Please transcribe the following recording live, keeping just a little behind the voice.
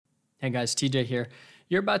Hey guys, TJ here.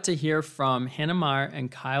 You're about to hear from Hannah Meyer and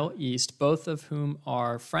Kyle East, both of whom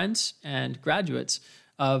are friends and graduates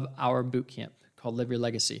of our boot camp called Live Your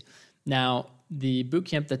Legacy. Now, the boot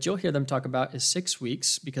camp that you'll hear them talk about is 6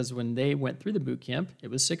 weeks because when they went through the boot camp, it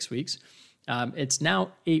was 6 weeks. It's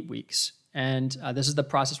now 8 weeks. And this is the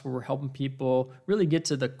process where we're helping people really get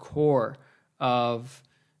to the core of,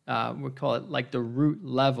 we call it like the root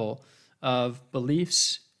level of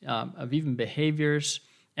beliefs, of even behaviors,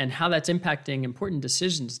 and how that's impacting important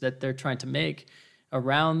decisions that they're trying to make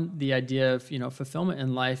around the idea of, fulfillment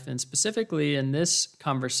in life, and specifically in this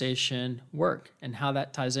conversation, work, and how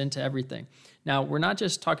that ties into everything. Now, we're not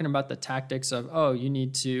just talking about the tactics of, you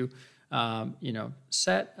need to,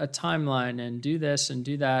 set a timeline and do this and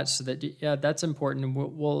do that, so that, that's important. And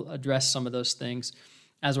we'll address some of those things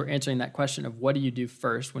as we're answering that question of what do you do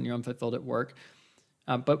first when you're unfulfilled at work.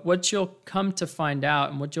 But what you'll come to find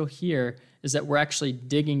out and what you'll hear is that we're actually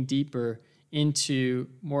digging deeper into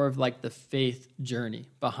more of like the faith journey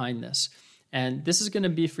behind this. And this is going to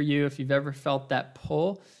be for you if you've ever felt that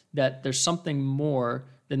pull, that there's something more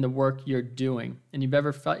than the work you're doing. And you've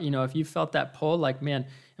ever felt, if you felt that pull, like, man,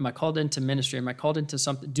 am I called into ministry? Am I called into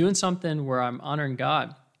something, doing something where I'm honoring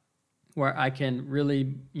God, where I can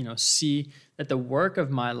really, see that the work of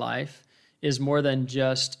my life is more than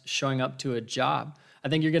just showing up to a job. I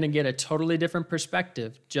think you're going to get a totally different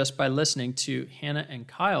perspective just by listening to Hannah and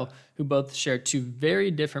Kyle, who both share two very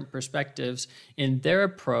different perspectives in their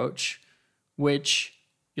approach, which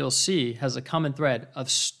you'll see has a common thread of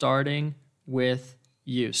starting with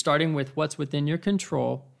you, starting with what's within your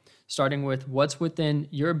control, starting with what's within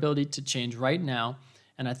your ability to change right now.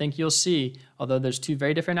 And I think you'll see, although there's two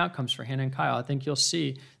very different outcomes for Hannah and Kyle, I think you'll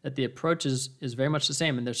see that the approach is very much the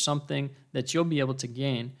same, and there's something that you'll be able to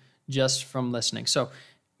gain just from listening. So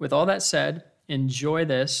with all that said, enjoy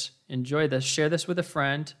this, share this with a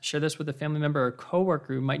friend, share this with a family member or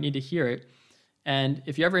coworker who might need to hear it. And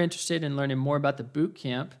if you're ever interested in learning more about the boot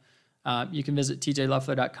camp, you can visit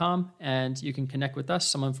tjloeffler.com and you can connect with us.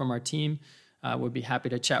 Someone from our team would be happy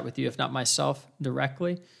to chat with you, if not myself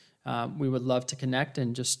directly. We would love to connect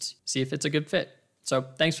and just see if it's a good fit. So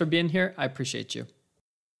thanks for being here. I appreciate you.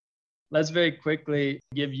 Let's very quickly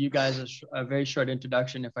give you guys a very short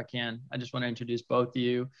introduction, if I can. I just want to introduce both of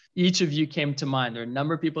you. Each of you came to mind. There are a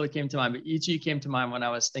number of people that came to mind, but each of you came to mind when I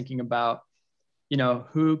was thinking about,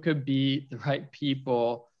 who could be the right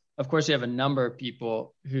people. Of course, we have a number of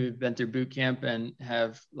people who've been through boot camp and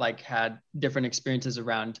have had different experiences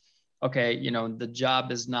around, okay, the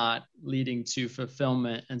job is not leading to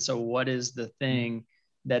fulfillment. And so what is the thing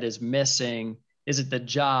that is missing? Is it the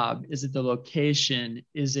job? Is it the location?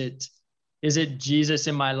 Is it Jesus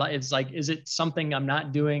in my life? It's like, is it something I'm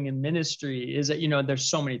not doing in ministry? Is it, there's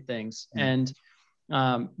so many things. And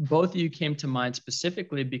both of you came to mind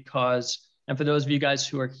specifically because, and for those of you guys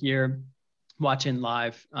who are here watching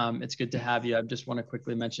live, it's good to have you. I just want to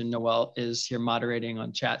quickly mention Noel is here moderating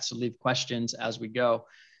on chat, so leave questions as we go.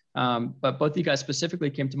 But both of you guys specifically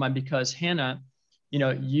came to mind because Hannah,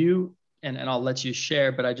 you, and I'll let you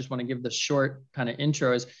share, but I just want to give the short kind of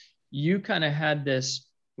intro is you kind of had this.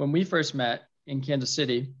 When we first met in Kansas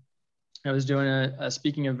City, I was doing a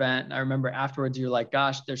speaking event. And I remember afterwards, you're like,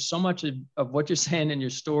 gosh, there's so much of what you're saying in your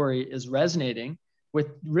story is resonating with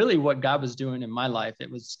really what God was doing in my life. It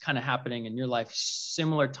was kind of happening in your life,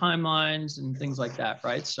 similar timelines and things like that,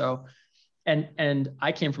 right? So, and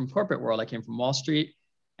I came from corporate world. I came from Wall Street.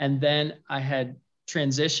 And then I had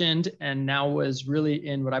transitioned and now was really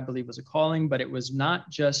in what I believe was a calling, but it was not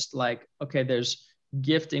just like, okay, there's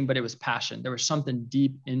gifting, but it was passion. There was something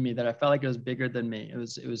deep in me that I felt like it was bigger than me. It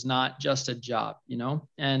was not just a job,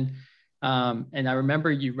 and I remember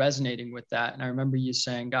you resonating with that. And I remember you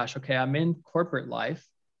saying, gosh, okay, I'm in corporate life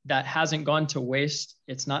that hasn't gone to waste.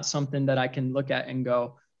 It's not something that I can look at and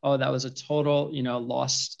go, oh, that was a total,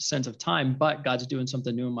 lost sense of time, but God's doing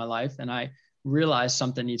something new in my life. And I realized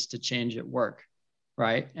something needs to change at work.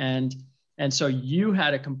 Right. And so you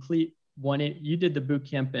had a complete you did the boot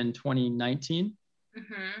camp in 2019.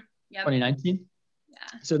 Mm-hmm. Yep. 2019. Yeah.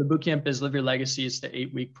 So the boot camp is Live Your Legacy. It's the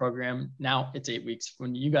 8-week program. Now it's 8 weeks.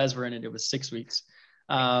 When you guys were in it, it was 6 weeks.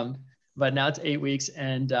 But now it's 8 weeks,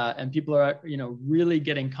 and people are, really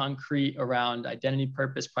getting concrete around identity,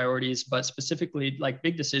 purpose, priorities, but specifically like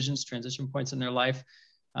big decisions, transition points in their life,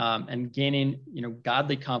 and gaining,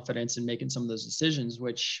 godly confidence in making some of those decisions,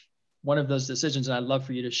 which one of those decisions, and I'd love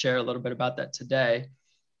for you to share a little bit about that today,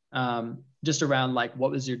 just around like, what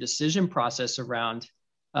was your decision process around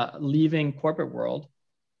leaving corporate world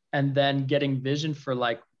and then getting vision for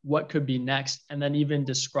like what could be next, and then even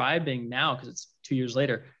describing now, because it's 2 years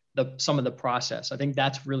later, some of the process. I think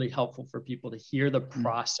that's really helpful for people to hear the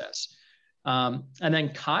process. And then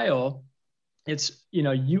Kyle, it's,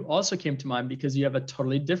 you also came to mind because you have a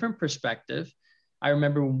totally different perspective. I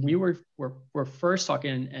remember when we were first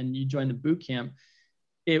talking and you joined the boot camp,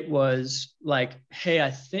 it was like, hey,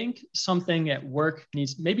 I think something at work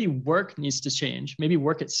needs to change. Maybe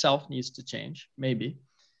work itself needs to change, maybe.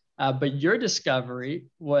 But your discovery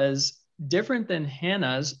was different than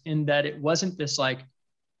Hannah's in that it wasn't this like,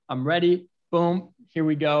 I'm ready, boom, here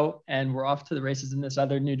we go, and we're off to the races in this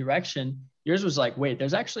other new direction. Yours was like, wait,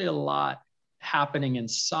 there's actually a lot happening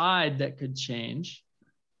inside that could change,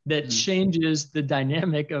 that changes the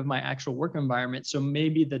dynamic of my actual work environment. So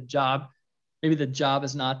maybe the job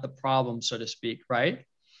is not the problem, so to speak, right?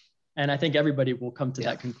 And I think everybody will come to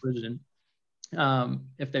that conclusion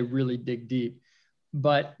if they really dig deep.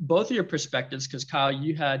 But both of your perspectives, because Kyle,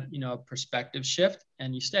 you had, a perspective shift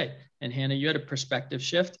and you stayed. And Hannah, you had a perspective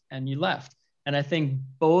shift and you left. And I think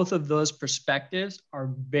both of those perspectives are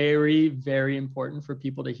very, very important for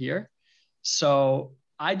people to hear. So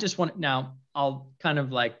I just now I'll kind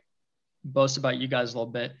of like boast about you guys a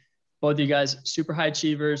little bit. Both of you guys, super high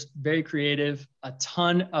achievers, very creative, a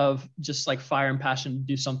ton of just like fire and passion to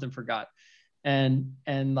do something for God. And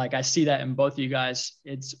like, I see that in both of you guys.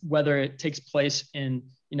 It's whether it takes place in,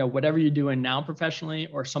 whatever you're doing now professionally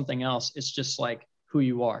or something else, it's just like who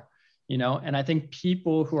you are, and I think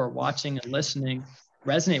people who are watching and listening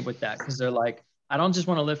resonate with that because they're like, I don't just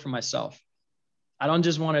want to live for myself. I don't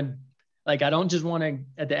just want to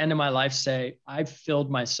at the end of my life say, I've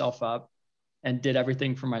filled myself up and did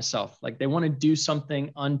everything for myself. Like they want to do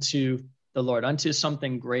something unto the Lord, unto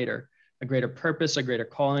something greater, a greater purpose, a greater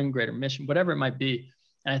calling, greater mission, whatever it might be.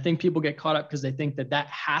 And I think people get caught up because they think that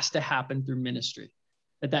has to happen through ministry,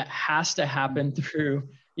 that has to happen through,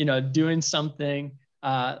 doing something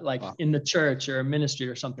in the church or a ministry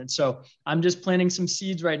or something. So I'm just planting some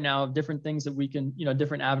seeds right now of different things that we can,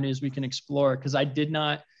 different avenues we can explore. Cause I did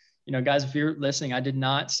not, guys, if you're listening, I did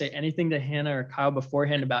not say anything to Hannah or Kyle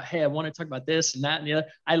beforehand about, hey, I want to talk about this and that and the other.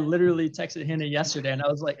 I literally texted Hannah yesterday and I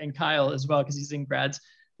was like, and Kyle as well, because he's in grads.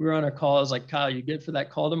 We were on our call. I was like, Kyle, you good for that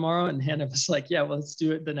call tomorrow? And Hannah was like, yeah, well, let's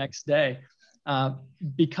do it the next day.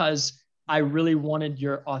 Because I really wanted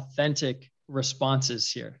your authentic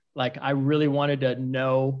responses here. Like I really wanted a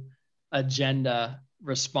no agenda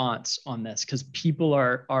response on this because people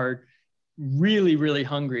are really, really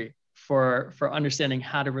hungry for understanding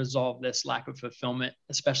how to resolve this lack of fulfillment,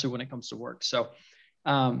 especially when it comes to work. So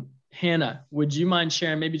Hannah, would you mind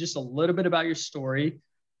sharing maybe just a little bit about your story?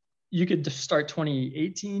 You could start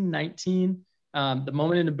 2018, 19. The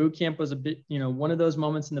moment in the boot camp was a bit, one of those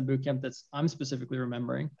moments in the boot camp that's I'm specifically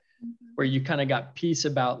remembering where you kind of got peace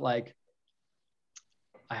about like,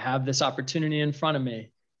 I have this opportunity in front of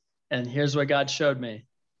me and here's what God showed me.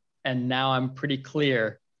 And now I'm pretty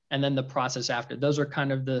clear. And then the process after, those are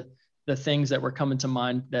kind of the things that were coming to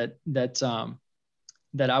mind that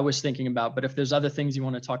I was thinking about. But if there's other things you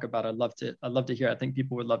want to talk about, I'd love to hear. I think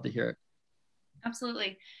people would love to hear it.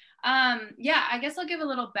 Absolutely. I guess I'll give a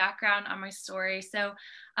little background on my story. So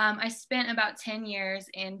I spent about 10 years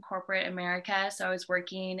in corporate America. So I was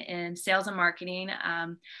working in sales and marketing.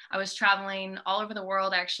 I was traveling all over the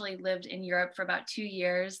world. I actually lived in Europe for about 2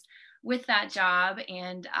 years with that job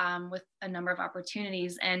and with a number of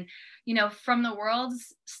opportunities. And, from the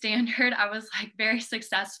world's standard, I was like very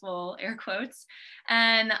successful, air quotes.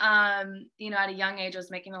 And, at a young age, I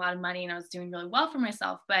was making a lot of money and I was doing really well for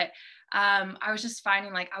myself. But I was just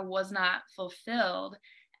finding like I was not fulfilled.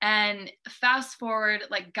 And fast forward,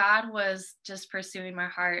 like God was just pursuing my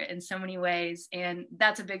heart in so many ways. And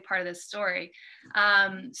that's a big part of this story.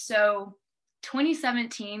 So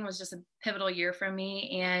 2017 was just a pivotal year for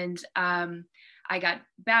me. And I got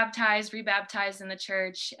rebaptized in the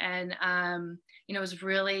church and, was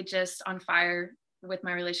really just on fire with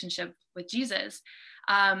my relationship with Jesus.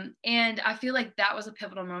 And I feel like that was a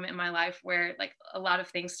pivotal moment in my life where like a lot of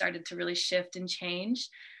things started to really shift and change.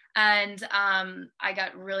 And I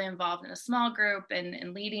got really involved in a small group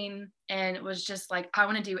and leading, and it was just like, I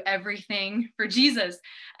want to do everything for Jesus.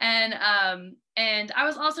 And I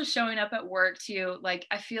was also showing up at work too. Like,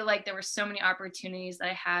 I feel like there were so many opportunities that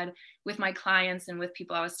I had with my clients and with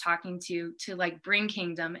people I was talking to like bring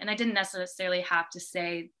kingdom. And I didn't necessarily have to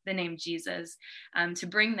say the name Jesus to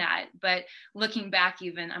bring that. But looking back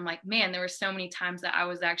even, I'm like, man, there were so many times that I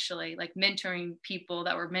was actually like mentoring people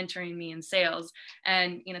that were mentoring me in sales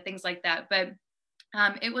and, things like that. But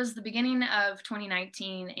it was the beginning of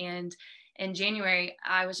 2019 and in January,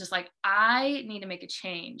 I was just like, I need to make a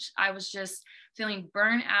change. I was just feeling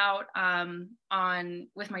burnt out on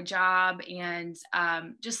with my job, and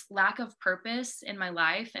just lack of purpose in my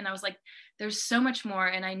life. And I was like, there's so much more.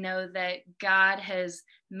 And I know that God has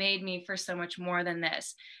made me for so much more than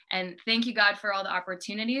this. And thank you, God, for all the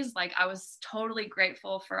opportunities. Like, I was totally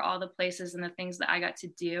grateful for all the places and the things that I got to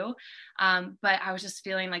do. But I was just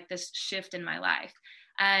feeling like this shift in my life.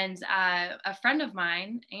 And a friend of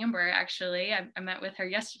mine, Amber, actually, I met with her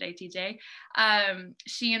yesterday, TJ.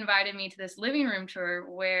 She invited me to this living room tour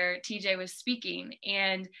where TJ was speaking.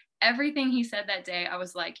 And everything he said that day, I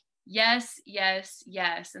was like, yes, yes,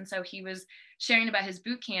 yes. And so he was sharing about his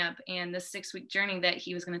boot camp and the 6-week journey that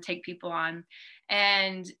he was going to take people on.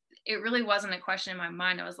 And it really wasn't a question in my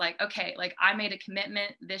mind. I was like, okay, like, I made a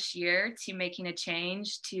commitment this year to making a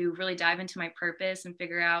change, to really dive into my purpose and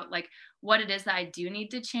figure out like what it is that I do need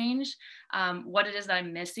to change, what it is that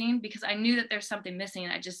I'm missing, because I knew that there's something missing.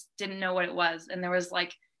 I just didn't know what it was. And there was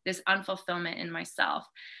like this unfulfillment in myself.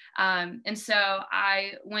 And so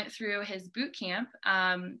I went through his boot camp,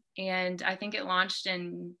 and I think it launched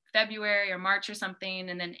in February or March or something,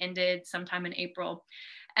 and then ended sometime in April.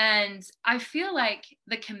 And I feel like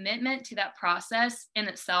the commitment to that process in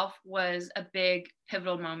itself was a big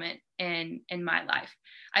pivotal moment in my life.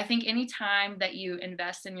 I think anytime that you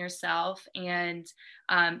invest in yourself and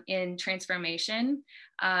in transformation,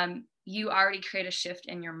 you already create a shift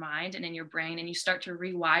in your mind and in your brain, and you start to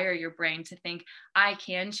rewire your brain to think, I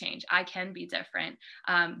can change, I can be different.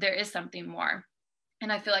 There is something more.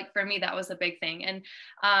 And I feel like for me, that was a big thing. And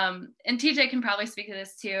TJ can probably speak to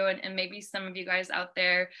this too. And maybe some of you guys out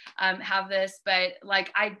there have this, but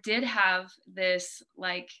like, I did have this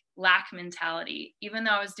like lack mentality, even though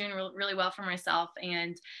I was doing really well for myself.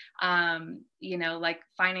 And, like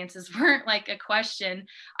finances weren't like a question.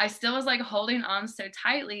 I still was like holding on so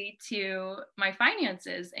tightly to my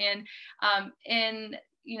finances. And,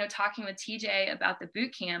 talking with TJ about the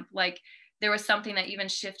boot camp, like, there was something that even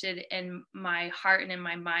shifted in my heart and in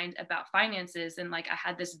my mind about finances. And like, I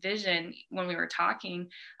had this vision when we were talking,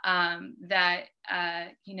 that,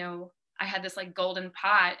 I had this like golden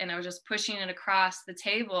pot, and I was just pushing it across the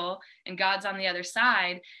table, and God's on the other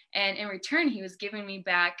side. And in return, he was giving me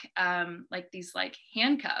back like these like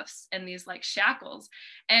handcuffs and these like shackles.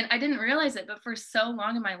 And I didn't realize it, but for so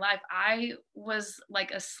long in my life, I was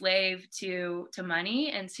like a slave to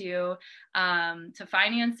money and to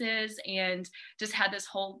finances, and just had this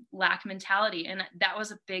whole lack mentality. And that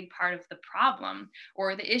was a big part of the problem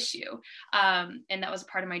or the issue. And that was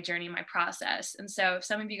part of my journey, my process. And so if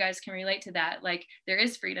some of you guys can relate to that, like, there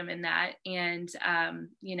is freedom in that. And,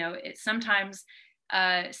 it's sometimes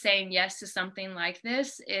saying yes to something like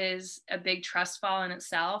this is a big trust fall in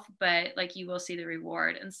itself, but like, you will see the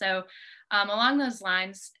reward. And so along those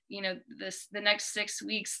lines, the next 6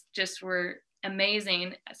 weeks just were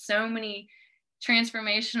amazing. So many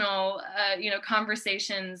transformational,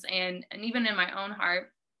 conversations, and even in my own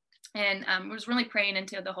heart. And was really praying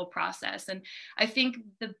into the whole process. And I think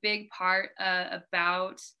the big part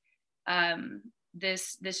about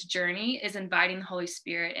this journey is inviting the Holy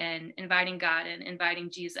Spirit and inviting God and inviting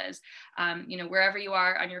Jesus. Wherever you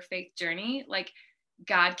are on your faith journey, like,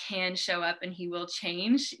 God can show up and he will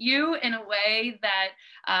change you in a way that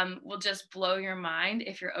will just blow your mind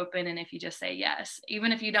if you're open and if you just say yes,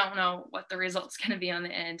 even if you don't know what the result's going to be on the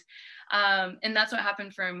end. And that's what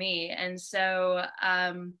happened for me. And so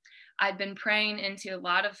I'd been praying into a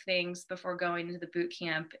lot of things before going into the boot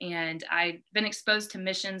camp, and I'd been exposed to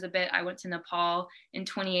missions a bit. I went to Nepal in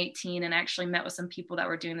 2018 and actually met with some people that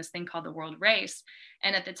were doing this thing called the World Race.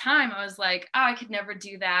 And at the time I was like, oh, I could never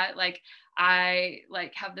do that. Like, I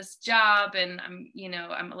like have this job, and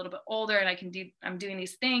I'm a little bit older, and I'm doing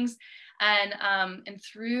these things. And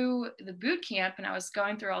through the boot camp, and I was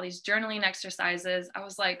going through all these journaling exercises, I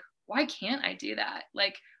was like, why can't I do that?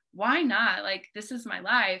 Like, why not? Like, this is my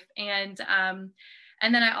life. And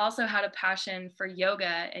then I also had a passion for yoga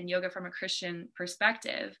and yoga from a Christian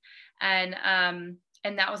perspective. And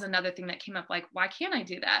that was another thing that came up, like, why can't I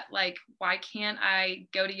do that? Like, why can't I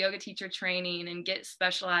go to yoga teacher training and get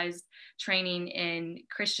specialized training in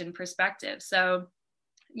Christian perspective? So,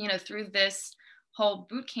 through this whole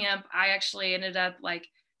boot camp, I actually ended up like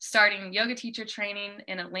starting yoga teacher training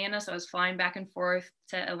in Atlanta. So I was flying back and forth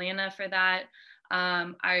to Atlanta for that.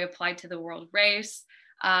 I applied to the World Race.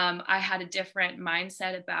 I had a different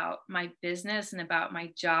mindset about my business and about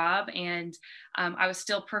my job. And I was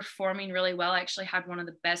still performing really well. I actually had one of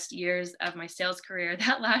the best years of my sales career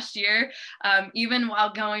that last year, even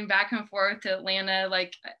while going back and forth to Atlanta.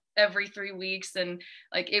 Like, every 3 weeks. And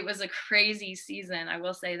like, it was a crazy season, I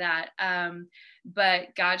will say that.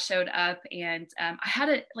 But God showed up, and I had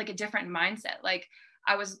a different mindset. Like,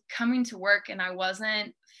 I was coming to work and I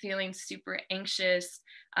wasn't feeling super anxious,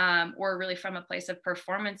 or really from a place of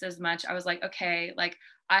performance as much. I was like, okay, like,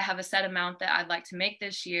 I have a set amount that I'd like to make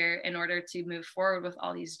this year in order to move forward with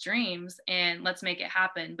all these dreams, and let's make it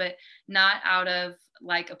happen. But not out of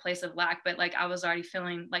like a place of lack, but like I was already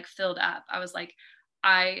feeling like filled up. I was like,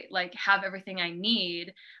 I like have everything I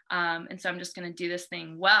need. And so I'm just going to do this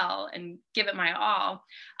thing well and give it my all.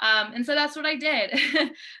 And so that's what I did.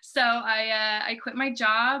 So I quit my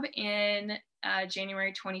job in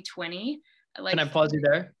January 2020. Can Like, I pause you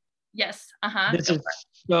there? yes. Uh-huh. This is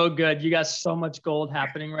so good. You got so much gold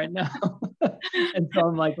happening right now. And so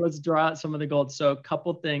I'm like, let's draw out some of the gold. So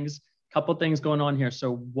couple things going on here.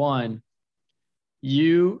 So one,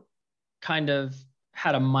 you kind of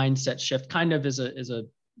had a mindset shift. Kind of is a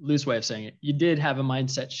loose way of saying it. You did have a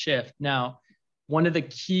mindset shift. Now, one of the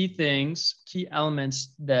key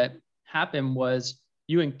elements that happened was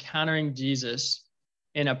you encountering Jesus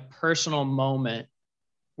in a personal moment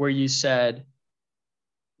where you said,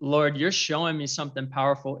 Lord, you're showing me something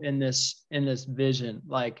powerful in this vision,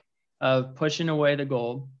 like of pushing away the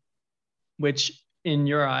gold, which in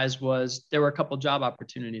your eyes was, there were a couple job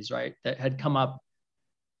opportunities, right, that had come up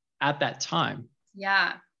at that time.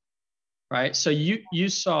 Yeah. Right. So you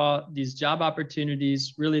saw these job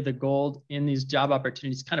opportunities, really the gold in these job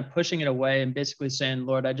opportunities, kind of pushing it away and basically saying,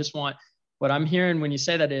 Lord, I just want, what I'm hearing when you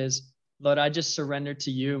say that is, Lord, I just surrender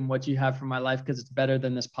to you and what you have for my life because it's better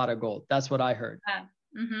than this pot of gold. That's what I heard.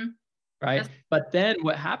 Mm-hmm. Right. But then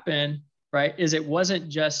what happened, right, is it wasn't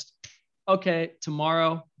just, okay,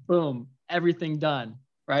 tomorrow, boom, everything done.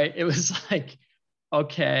 Right. It was like,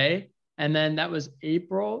 okay. And then that was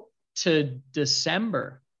April to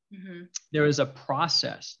December. Mm-hmm. There was a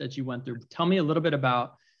process that you went through. Tell me a little bit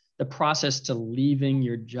about the process to leaving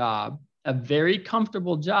your job, a very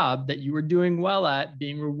comfortable job that you were doing well at,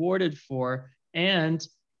 being rewarded for, and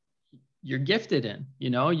you're gifted in,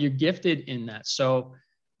 you're gifted in that. So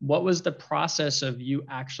what was the process of you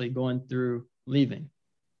actually going through leaving?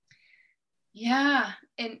 Yeah,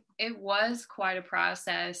 and it was quite a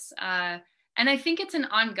process. And I think it's an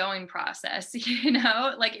ongoing process,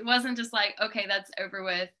 like it wasn't just like, okay, that's over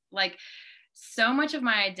with. Like, so much of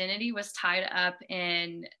my identity was tied up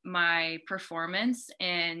in my performance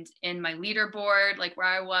and in my leaderboard, like where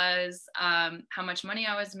I was, how much money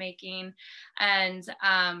I was making. And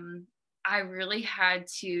I really had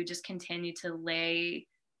to just continue to lay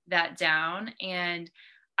that down. And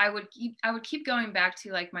I would keep going back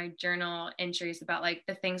to like my journal entries about like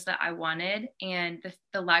the things that I wanted and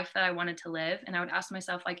the life that I wanted to live. And I would ask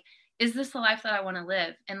myself, like, is this the life that I want to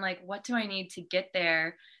live? And like, what do I need to get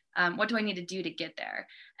there? What do I need to do to get there?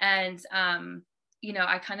 And,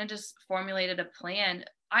 I kind of just formulated a plan.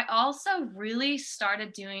 I also really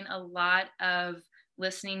started doing a lot of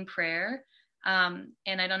listening prayer. And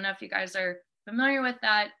I don't know if you guys are familiar with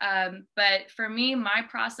that. But for me, my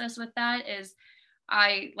process with that is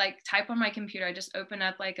I like type on my computer. I just open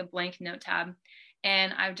up like a blank note tab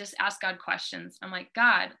and I just ask God questions. I'm like,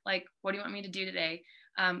 God, like, what do you want me to do today?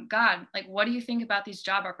 God, like, what do you think about these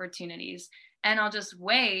job opportunities? And I'll just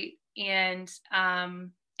wait and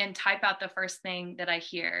type out the first thing that I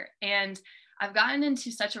hear. And I've gotten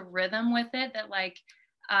into such a rhythm with it that like,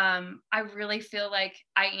 I really feel like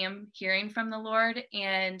I am hearing from the Lord.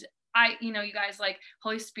 And you guys, like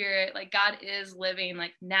Holy Spirit, like God is living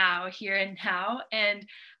like now, here and now. And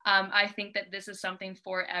I think that this is something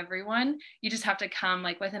for everyone. You just have to come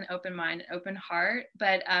like with an open mind, open heart.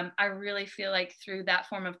 But I really feel like through that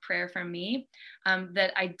form of prayer for me,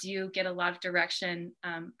 that I do get a lot of direction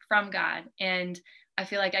from God. And I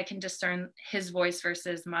feel like I can discern his voice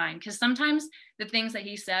versus mine, because sometimes the things that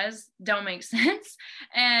he says don't make sense.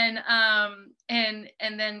 And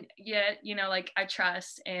then yet, like I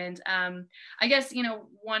trust. And I guess,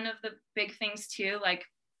 one of the big things too, like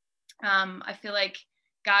I feel like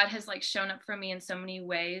God has like shown up for me in so many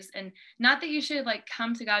ways. And not that you should like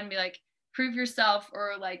come to God and be like, prove yourself,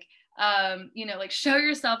 or like, like show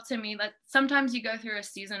yourself to me. Like sometimes you go through a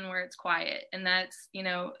season where it's quiet, and that's,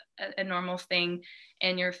 a normal thing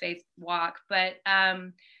in your faith walk. But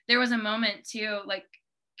there was a moment too, like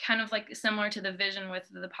kind of like similar to the vision with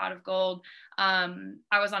the pot of gold. I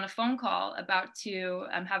was on a phone call about to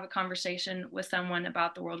have a conversation with someone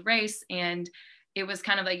about the world race, and it was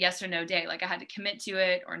kind of a yes or no day. Like I had to commit to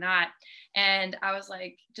it or not. And I was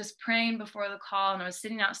like just praying before the call, and I was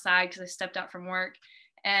sitting outside because I stepped out from work.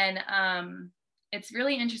 And it's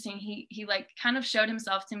really interesting. He like kind of showed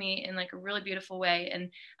himself to me in like a really beautiful way.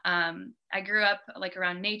 And I grew up like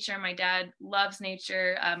around nature. My dad loves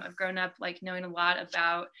nature. I've grown up like knowing a lot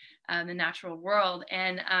about the natural world.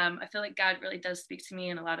 And I feel like God really does speak to me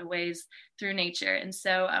in a lot of ways through nature. And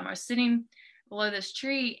so I was sitting below this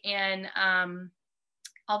tree, and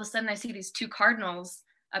all of a sudden I see these two cardinals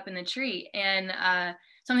up in the tree. And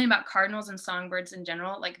something about cardinals and songbirds in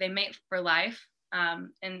general, like they mate for life.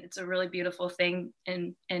 And it's a really beautiful thing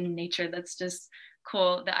in nature that's just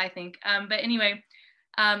cool, that I think. But anyway,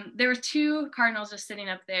 there were two cardinals just sitting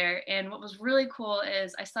up there. And what was really cool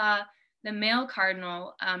is I saw the male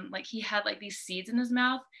cardinal, like he had like these seeds in his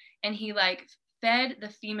mouth, and he like fed the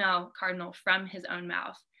female cardinal from his own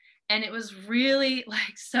mouth. And it was really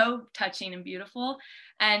like so touching and beautiful.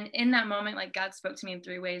 And in that moment, like God spoke to me in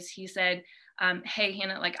three ways. He said, hey,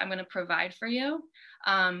 Hannah, like I'm going to provide for you.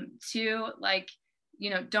 Two, like,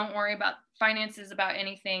 don't worry about finances, about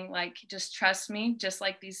anything, like just trust me, just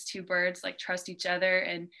like these two birds, like trust each other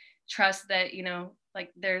and trust that, like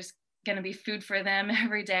there's going to be food for them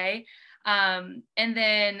every day. And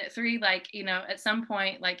then three, like, at some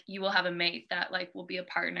point, like you will have a mate that like will be a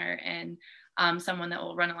partner and someone that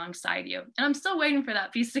will run alongside you. And I'm still waiting for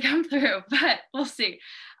that piece to come through, but we'll see.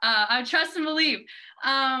 I trust and believe.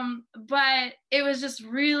 But it was just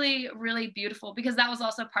really, really beautiful, because that was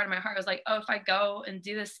also part of my heart. I was like, oh, if I go and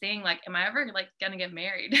do this thing, like, am I ever like going to get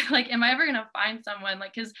married? Like, am I ever going to find someone?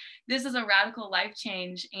 Like, because this is a radical life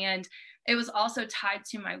change. And it was also tied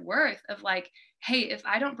to my worth of like, hey, if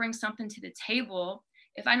I don't bring something to the table,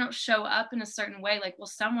 if I don't show up in a certain way, like, will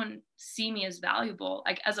someone see me as valuable,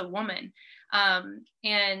 like as a woman?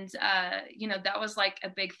 That was like a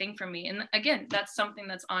big thing for me. And again, that's something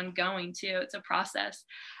that's ongoing too. It's a process.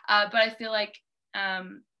 But I feel like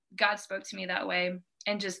God spoke to me that way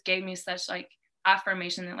and just gave me such like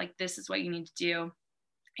affirmation that like, this is what you need to do.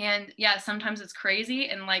 And yeah, sometimes it's crazy.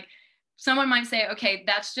 And like, someone might say, okay,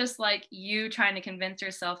 that's just like you trying to convince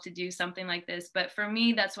yourself to do something like this. But for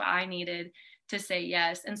me, that's what I needed to say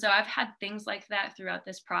yes. And so I've had things like that throughout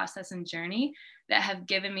this process and journey that have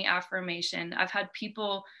given me affirmation. I've had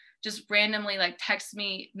people just randomly like text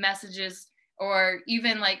me messages or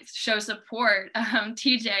even like show support.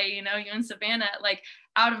 TJ, you and Savannah, like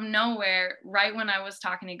out of nowhere, right when I was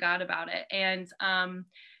talking to God about it. And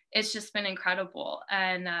it's just been incredible.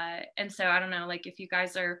 And so I don't know, like if you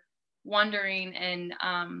guys are wondering and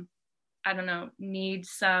I don't know, need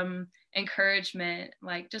some encouragement,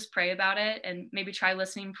 like just pray about it and maybe try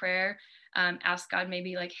listening prayer. Ask God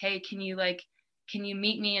maybe like, hey, can you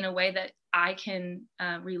meet me in a way that I can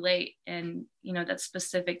relate and, that's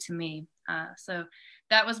specific to me. So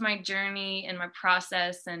that was my journey and my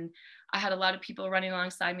process. And I had a lot of people running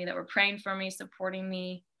alongside me that were praying for me, supporting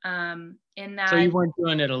me in that. So you weren't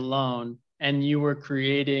doing it alone, and you were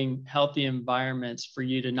creating healthy environments for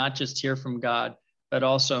you to not just hear from God, but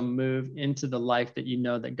also move into the life that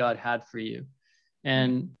that God had for you.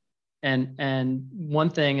 And one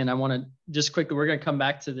thing, and I want to just quickly, we're going to come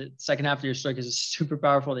back to the second half of your story because it's super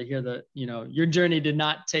powerful to hear that, your journey did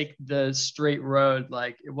not take the straight road.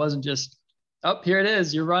 Like it wasn't just, oh, here it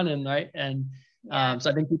is, you're running, right? And so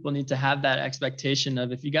I think people need to have that expectation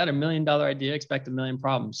of, if you got $1 million idea, expect 1 million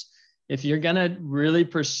problems. If you're going to really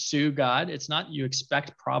pursue God, it's not you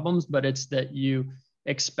expect problems, but it's that you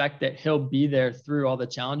expect that he'll be there through all the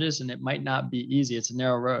challenges, and it might not be easy. It's a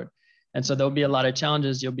narrow road. And so there'll be a lot of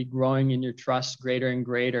challenges. You'll be growing in your trust greater and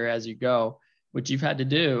greater as you go, which you've had to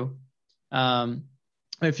do.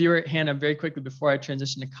 If you were, Hannah, very quickly before I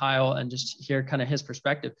transition to Kyle and just hear kind of his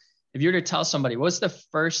perspective, if you were to tell somebody, what's the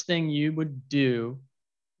first thing you would do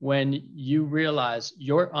when you realize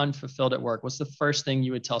you're unfulfilled at work? What's the first thing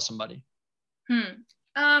you would tell somebody?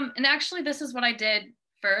 And actually, this is what I did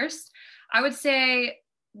first. I would say,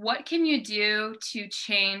 what can you do to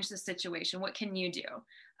change the situation? What can you do?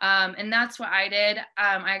 And that's what I did.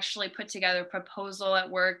 I actually put together a proposal at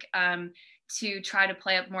work to try to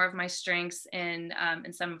play up more of my strengths in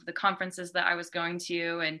some of the conferences that I was going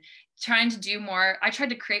to, and trying to do more. I tried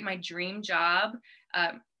to create my dream job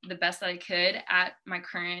the best that I could at my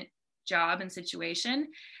current job and situation.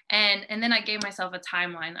 And then I gave myself a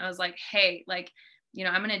timeline. I was like, hey, like,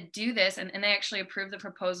 I'm going to do this. And they actually approved the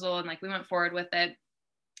proposal, and like we went forward with it.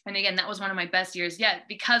 And again, that was one of my best years yet,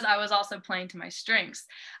 because I was also playing to my strengths.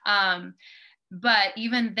 But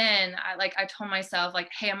even then, I told myself like,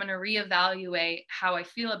 hey, I'm going to reevaluate how I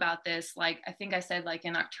feel about this. Like, I think I said like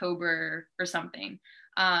in October or something.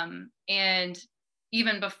 And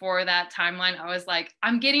even before that timeline, I was like,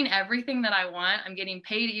 I'm getting everything that I want. I'm getting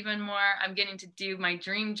paid even more. I'm getting to do my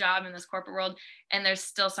dream job in this corporate world. And there's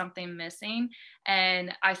still something missing.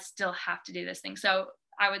 And I still have to do this thing. So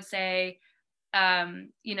I would say,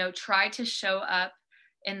 try to show up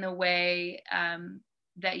in the way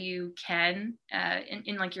that you can,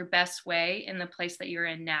 in like your best way in the place that you're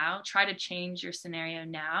in now. Try to change your scenario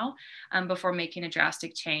now before making a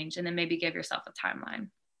drastic change, and then maybe give yourself a timeline.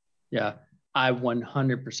 Yeah, I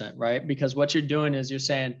 100%, right? Because what you're doing is you're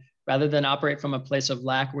saying, rather than operate from a place of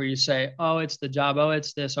lack where you say, oh, it's the job, oh,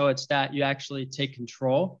 it's this, oh, it's that, you actually take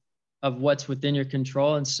control of what's within your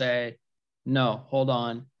control and say, no, hold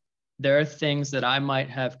on. There are things that I might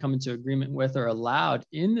have come into agreement with or allowed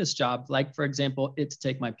in this job, like, for example, it to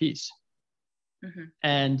take my peace. Mm-hmm.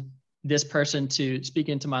 And this person to speak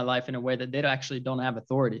into my life in a way that they actually don't have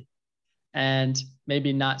authority. And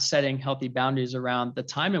maybe not setting healthy boundaries around the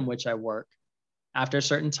time in which I work after a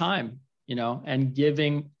certain time, and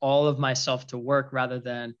giving all of myself to work rather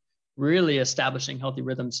than really establishing healthy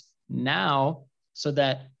rhythms now, so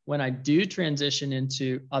that when I do transition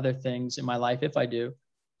into other things in my life, if I do,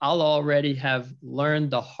 I'll already have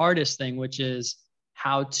learned the hardest thing, which is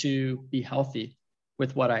how to be healthy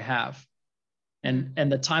with what I have. And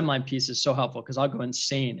the timeline piece is so helpful, because I'll go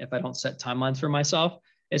insane if I don't set timelines for myself.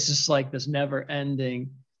 It's just like this never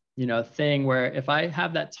ending, thing where if I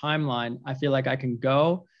have that timeline, I feel like I can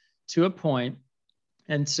go to a point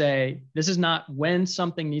and say, this is not when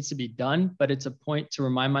something needs to be done, but it's a point to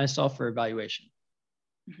remind myself for evaluation.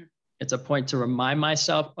 Mm-hmm. It's a point to remind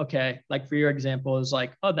myself, okay, like for your example, is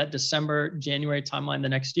like, oh, that December, January timeline the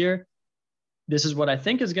next year, this is what I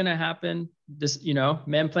think is going to happen. This,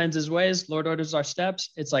 man plans his ways, Lord orders our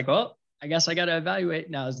steps. It's like, oh, I guess I got to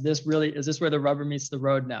evaluate now. Is this where the rubber meets the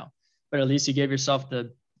road now? But at least you gave yourself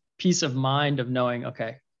the peace of mind of knowing,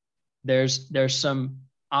 okay, there's some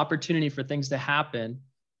opportunity for things to happen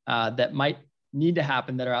that might need to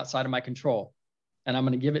happen that are outside of my control. And I'm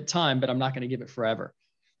going to give it time, but I'm not going to give it forever.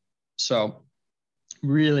 So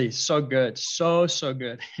really so good. So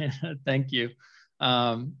good. Thank you.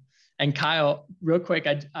 And Kyle, real quick,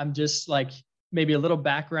 I'm just like, maybe a little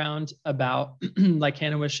background about like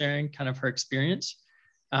Hannah was sharing kind of her experience.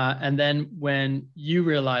 And then when you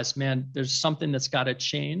realize, man, there's something that's got to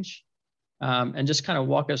change, and just kind of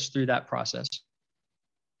walk us through that process.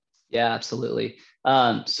 Yeah, absolutely.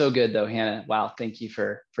 So good though, Hannah. Wow. Thank you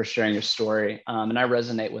for sharing your story. And I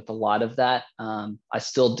resonate with a lot of that. I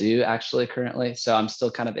still do actually currently. So I'm still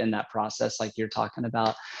kind of in that process like you're talking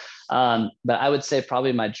about. But I would say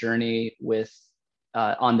probably my journey with,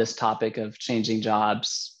 on this topic of changing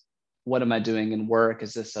jobs, what am I doing in work?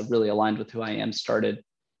 Is this really aligned with who I am? Started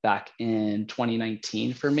back in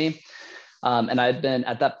 2019 for me. And at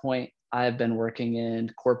that point, I have been working in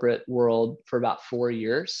corporate world for about 4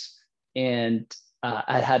 years. And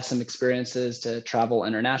I had some experiences to travel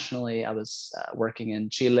internationally. I was working in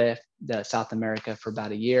Chile, South America for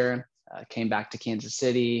about a year, came back to Kansas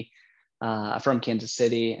City, from Kansas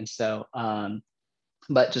City. And so,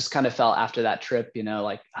 but just kind of felt after that trip,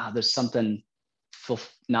 like, there's something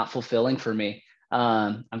not fulfilling for me.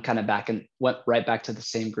 I'm kind of back and went right back to the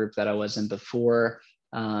same group that I was in before.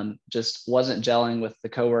 Just wasn't gelling with the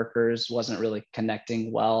coworkers, wasn't really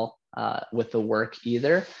connecting well with the work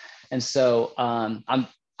either. And so I'm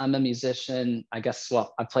a musician, I guess.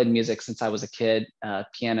 Well, I've played music since I was a kid,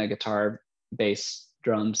 piano, guitar, bass,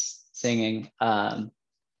 drums, singing.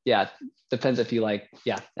 Yeah, depends if you like.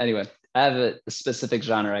 Yeah, anyway, I have a specific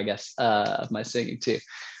genre, I guess, of my singing too.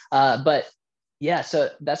 But yeah, so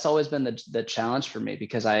that's always been the challenge for me,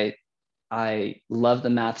 because I love the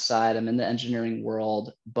math side. I'm in the engineering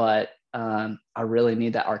world, but I really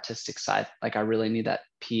need that artistic side. Like I really need that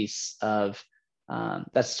piece of,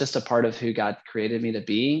 that's just a part of who God created me to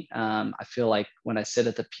be. I feel like when I sit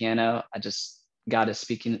at the piano, God is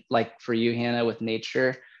speaking, like for you, Hannah, with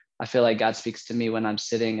nature. I feel like God speaks to me when I'm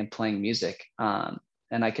sitting and playing music.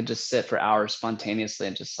 And I could just sit for hours spontaneously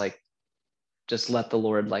and just let the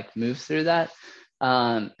Lord like move through that.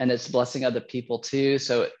 And it's blessing other people too.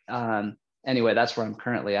 So anyway, that's where I'm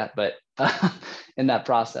currently at, but in that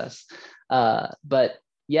process. But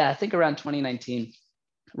yeah, I think around 2019,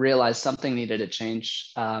 realized something needed to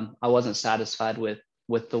change. I wasn't satisfied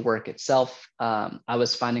with the work itself. I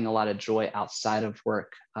was finding a lot of joy outside of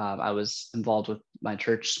work. I was involved with my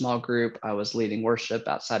church small group. I was leading worship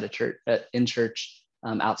outside of church, in church,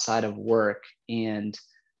 outside of work. And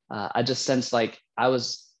I just sensed like I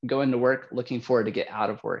was going to work, looking forward to get out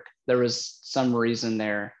of work. There was some reason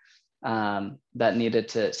there something that needed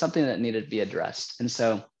to be addressed. And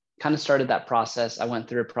so kind of started that process. I went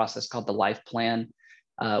through a process called the Life Plan,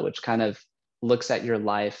 which kind of looks at your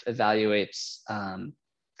life, evaluates, kind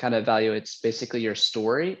of evaluates basically your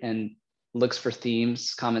story and looks for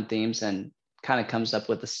themes, common themes, and kind of comes up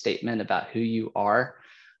with a statement about who you are.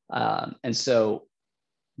 And so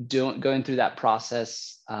going through that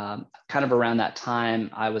process, kind of around that time,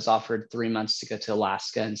 I was offered 3 months to go to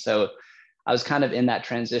Alaska. And so I was kind of in that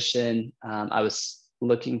transition. I was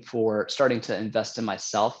starting to invest in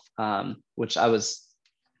myself, which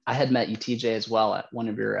I had met you, TJ, as well at one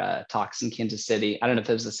of your talks in Kansas City. I don't know if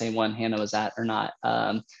it was the same one Hannah was at or not.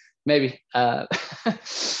 Maybe.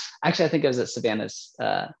 Actually, I think it was at Savannah's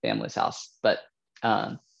family's house. But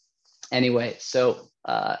anyway, so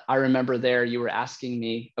I remember there you were asking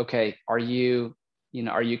me, okay, are you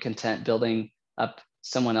content building up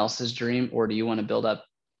someone else's dream, or do you want to build up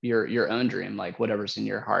your own dream, like whatever's in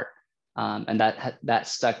your heart? And that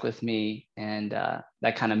stuck with me, and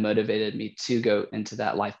that kind of motivated me to go into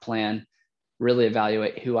that life plan, really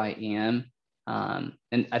evaluate who I am.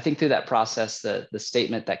 And I think through that process, the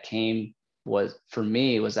statement that came was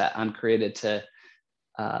that I'm created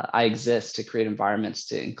I exist to create environments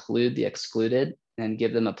to include the excluded and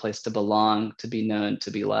give them a place to belong, to be known,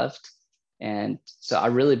 to be loved. And so I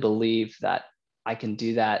really believe that I can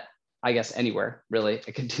do that, I guess, anywhere, really.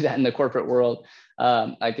 I could do that in the corporate world.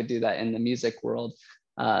 I could do that in the music world.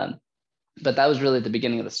 But that was really the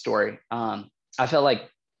beginning of the story. I felt like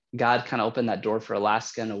God kind of opened that door for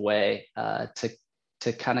Alaska in a way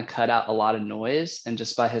to kind of cut out a lot of noise. And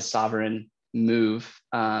just by his sovereign move,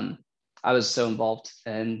 I was so involved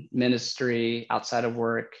in ministry outside of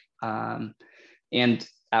work. And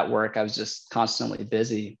at work, I was just constantly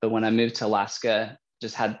busy. But when I moved to Alaska,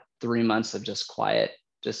 just had 3 months of just quiet,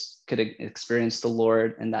 just could experience the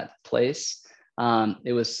Lord in that place.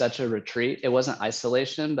 It was such a retreat. It wasn't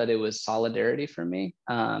isolation, but it was solidarity for me,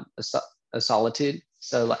 a solitude.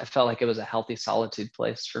 So I felt like it was a healthy solitude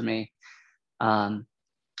place for me. And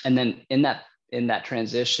then in that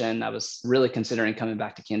transition, I was really considering coming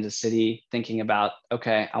back to Kansas City, thinking about,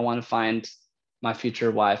 okay, I want to find my future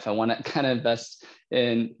wife. I want to kind of invest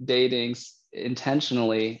in dating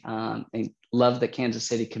intentionally, and love the Kansas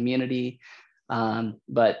City community.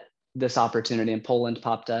 But this opportunity in Poland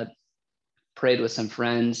popped up, prayed with some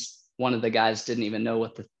friends. One of the guys didn't even know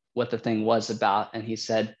what the thing was about. And he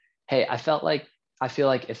said, hey, I feel like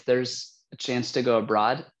if there's a chance to go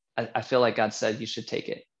abroad, I feel like God said you should take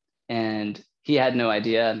it. And he had no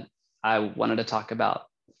idea I wanted to talk about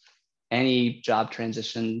any job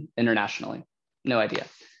transition internationally. No idea.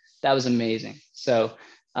 That was amazing. So,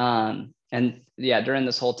 and yeah, during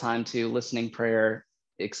this whole time too, listening prayer,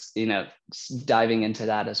 diving into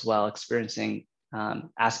that as well, experiencing,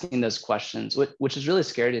 asking those questions, which is really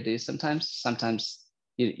scary to do sometimes. Sometimes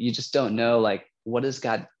you just don't know, like, what is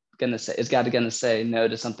God going to say? Is God going to say no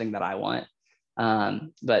to something that I want?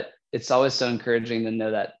 But it's always so encouraging to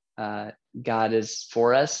know that God is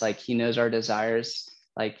for us. Like, he knows our desires.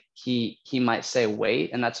 Like he might say,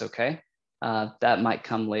 wait, and that's okay. That might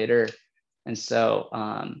come later. And so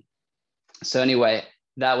anyway,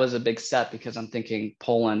 that was a big step, because I'm thinking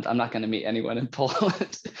Poland, I'm not going to meet anyone in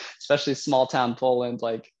Poland, especially small town Poland.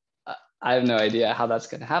 Like, I have no idea how that's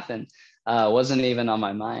going to happen. Wasn't even on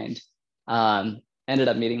my mind. Ended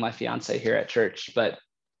up meeting my fiance here at church, but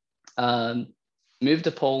moved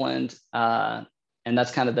to Poland. And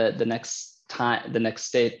that's kind of the next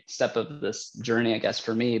step of this journey, I guess,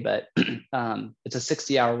 for me. But it's a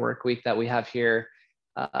 60-hour work week that we have here,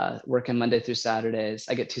 working Monday through Saturdays.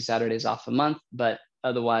 I get 2 Saturdays off a month, but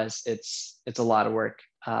otherwise it's a lot of work.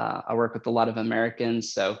 I work with a lot of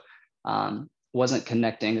Americans, so wasn't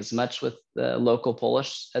connecting as much with the local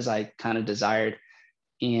Polish as I kind of desired.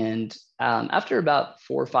 And after about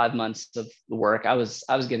 4 or 5 months of the work, I was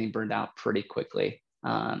getting burned out pretty quickly.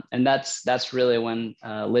 And that's really when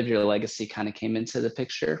Live Your Legacy kind of came into the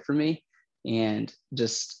picture for me, and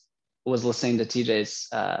just was listening to TJ's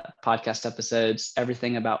podcast episodes,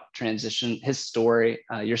 everything about transition, his story,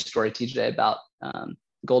 your story, TJ, about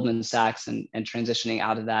Goldman Sachs and transitioning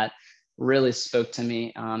out of that really spoke to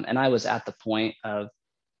me. And I was at the point of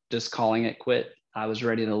just calling it quit. I was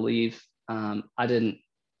ready to leave. I didn't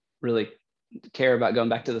really care about going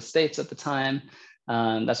back to the States at the time.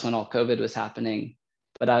 That's when all COVID was happening.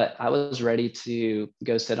 But I was ready to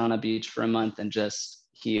go sit on a beach for a month and just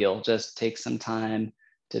heal, just take some time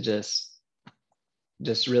to just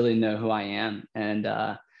really know who I am.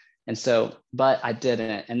 And so, but I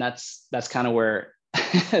didn't. And that's kind of where,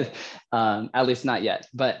 at least not yet,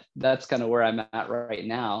 but that's kind of where I'm at right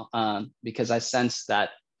now. Because I sensed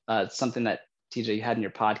that something that TJ, you had in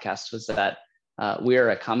your podcast was that we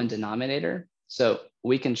are a common denominator. So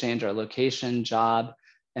we can change our location, job,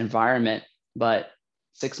 environment, but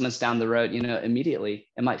 6 months down the road, immediately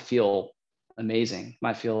it might feel amazing. It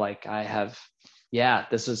might feel like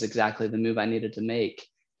this was exactly the move I needed to make.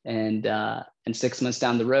 And 6 months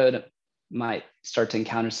down the road, might start to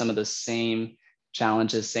encounter some of the same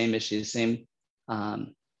challenges, same issues, same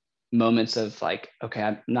moments of like, okay,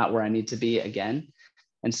 I'm not where I need to be again.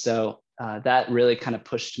 And so that really kind of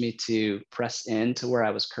pushed me to press into where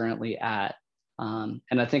I was currently at. And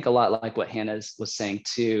I think a lot like what Hannah was saying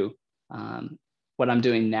too, what I'm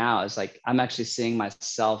doing now is like, I'm actually seeing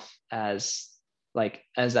myself as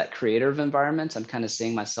that creator of environments. I'm kind of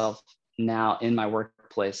seeing myself now in my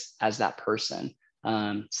workplace as that person.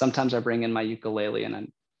 Sometimes I bring in my ukulele and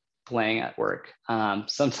I'm playing at work.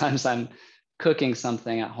 Sometimes I'm cooking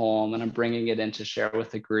something at home and I'm bringing it in to share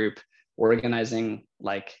with the group, organizing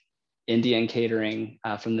like Indian catering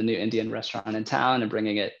from the new Indian restaurant in town and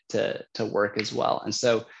bringing it to work as well. And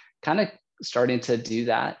so kind of starting to do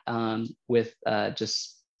that with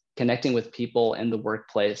just connecting with people in the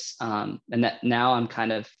workplace. And that now I'm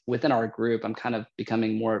kind of within our group, I'm kind of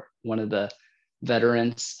becoming more one of the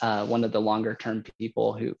veterans, one of the longer term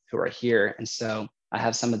people who are here. And so I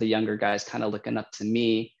have some of the younger guys kind of looking up to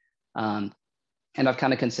me. And I've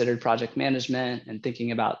kind of considered project management and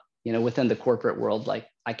thinking about, within the corporate world, like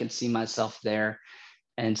I can see myself there.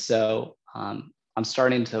 And so I'm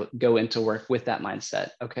starting to go into work with that mindset.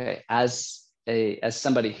 Okay, as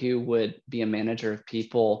somebody who would be a manager of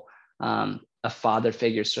people, a father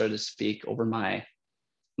figure, so to speak, over my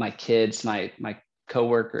kids, my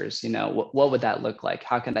coworkers, what would that look like?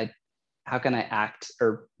 How can I act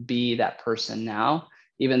or be that person now,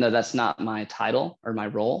 even though that's not my title or my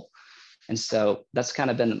role? And so that's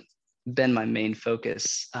kind of been my main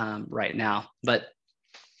focus right now. But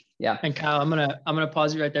yeah. And Kyle, I'm gonna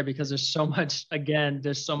pause you right there because there's so much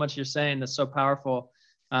you're saying that's so powerful.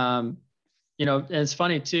 And it's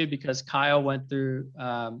funny too, because Kyle went through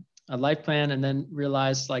a life plan and then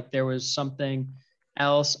realized like there was something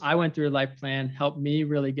else. I went through a life plan, helped me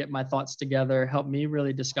really get my thoughts together, helped me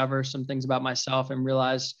really discover some things about myself and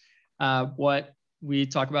realize what we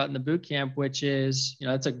talk about in the boot camp, which is,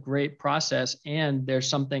 it's a great process. And there's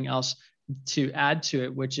something else to add to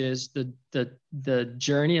it, which is the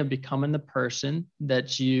journey of becoming the person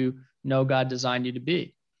that God designed you to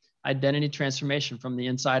be. Identity transformation from the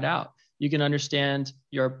inside out. You can understand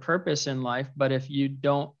your purpose in life, but if you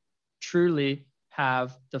don't truly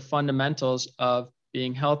have the fundamentals of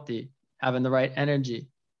being healthy, having the right energy,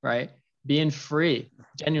 right? Being free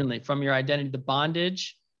genuinely from your identity, the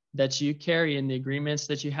bondage that you carry and the agreements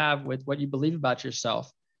that you have with what you believe about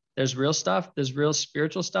yourself. There's real stuff, there's real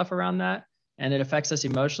spiritual stuff around that. And it affects us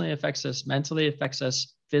emotionally, affects us mentally, affects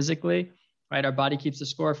us physically, right? Our body keeps the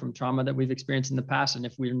score from trauma that we've experienced in the past. And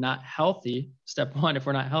if we're not healthy, step one, if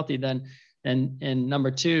we're not healthy, then, and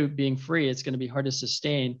number two, being free, it's going to be hard to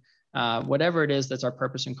sustain whatever it is that's our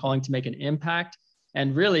purpose and calling to make an impact.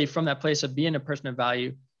 And really from that place of being a person of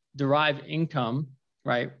value, derive income,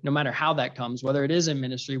 right? No matter how that comes, whether it is in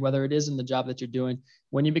ministry, whether it is in the job that you're doing,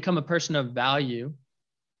 when you become a person of value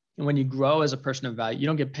and when you grow as a person of value, you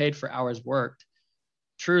don't get paid for hours worked.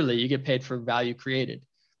 Truly, you get paid for value created.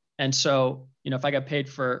 And so, if I got paid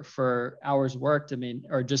for hours worked,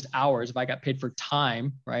 or just hours, if I got paid for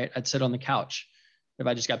time, right, I'd sit on the couch if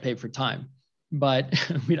I just got paid for time. But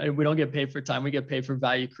we don't get paid for time. We get paid for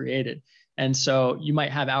value created. And so you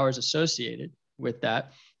might have hours associated with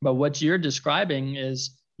that. But what you're describing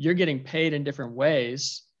is you're getting paid in different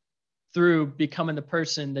ways through becoming the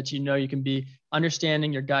person that you can be,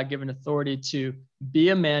 understanding your God-given authority to be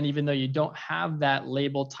a man, even though you don't have that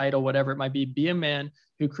label, title, whatever it might be a man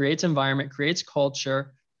who creates environment, creates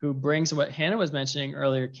culture, who brings what Hannah was mentioning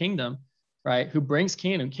earlier, kingdom, right? Who brings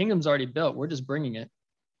kingdom. Kingdom's already built. We're just bringing it.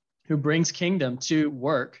 Who brings kingdom to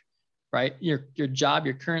work, right? Your job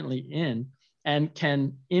you're currently in, and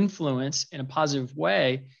can influence in a positive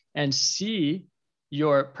way and see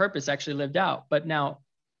your purpose actually lived out. But now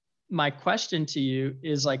my question to you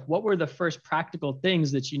is like, what were the first practical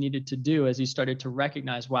things that you needed to do as you started to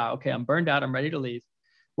recognize, wow, okay, I'm burned out, I'm ready to leave?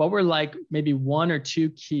 What were like maybe one or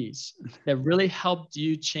two keys that really helped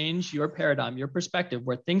you change your paradigm, your perspective,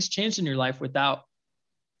 where things changed in your life without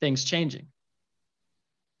things changing?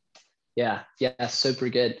 Yeah, super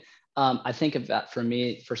good. I think of that for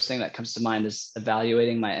me, first thing that comes to mind is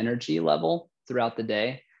evaluating my energy level throughout the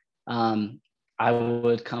day. I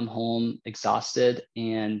would come home exhausted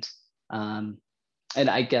and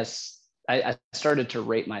I guess I started to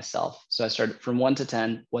rate myself. So I started from 1 to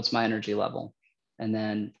 10, what's my energy level? And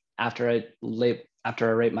then after I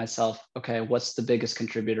rate myself, okay, what's the biggest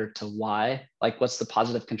contributor to why? Like, what's the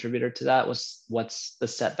positive contributor to that? What's the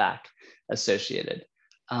setback associated?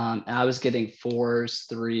 And I was getting 4s,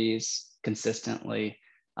 3s consistently,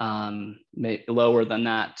 maybe lower than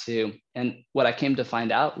that too. And what I came to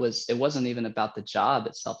find out was it wasn't even about the job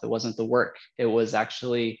itself. It wasn't the work. It was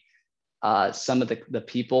actually some of the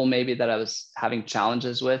people maybe that I was having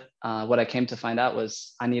challenges with. What I came to find out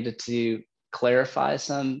was I needed to clarify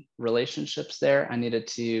some relationships there. I needed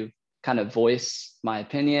to kind of voice my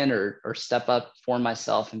opinion or step up for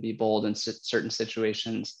myself and be bold in certain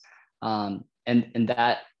situations.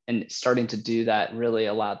 And starting to do that really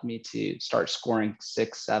allowed me to start scoring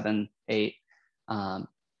 6, 7, 8,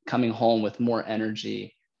 coming home with more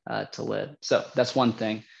energy to live. So that's one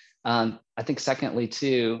thing. I think secondly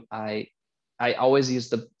too, I always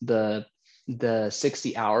use the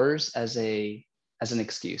 60 hours as an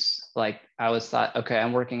excuse. Like I always thought, okay,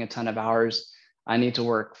 I'm working a ton of hours. I need to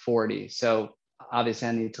work 40. So obviously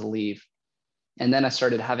I need to leave. And then I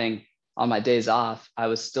started having, on my days off, I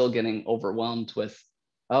was still getting overwhelmed with,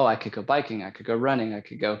 oh, I could go biking, I could go running,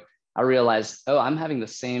 I realized, oh, I'm having the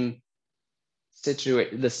same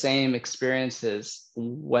experiences,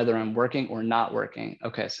 whether I'm working or not working.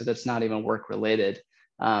 Okay, so that's not even work related.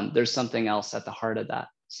 There's something else at the heart of that.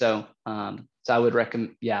 So I would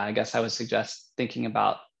recommend, I guess I would suggest thinking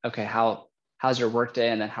about, okay, how's your work day?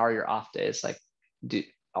 And then how are your off days? Like,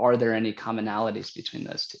 are there any commonalities between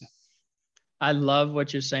those two? I love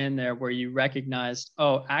what you're saying there, where you recognized,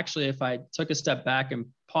 oh, actually, if I took a step back and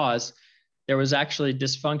paused, there was actually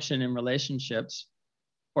dysfunction in relationships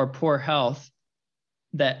or poor health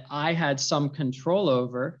that I had some control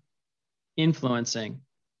over, influencing,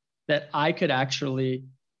 that I could actually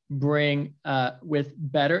bring with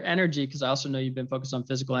better energy. Because I also know you've been focused on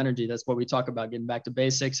physical energy. That's what we talk about, getting back to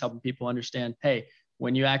basics, helping people understand, hey,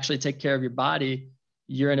 when you actually take care of your body,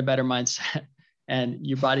 you're in a better mindset and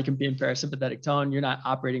your body can be in parasympathetic tone. You're not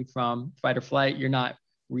operating from fight or flight. You're not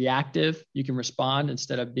reactive. You can respond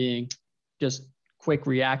instead of being just quick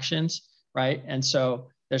reactions, right? And so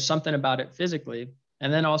there's something about it physically.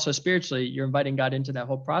 And then also spiritually, you're inviting God into that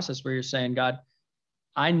whole process where you're saying, God,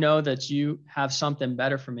 I know that you have something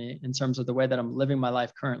better for me in terms of the way that I'm living my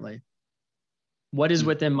life currently. What is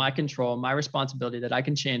within my control, my responsibility that I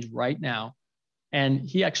can change right now? And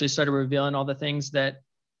he actually started revealing all the things that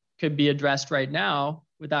could be addressed right now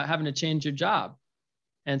without having to change your job.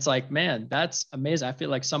 And it's like, man, that's amazing. I feel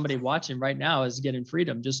like somebody watching right now is getting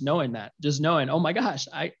freedom, just knowing that, just knowing, oh my gosh,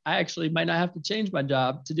 I actually might not have to change my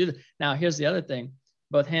job to do that. Now, here's the other thing.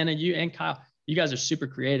 Both Hannah, you and Kyle, you guys are super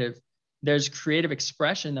creative. There's creative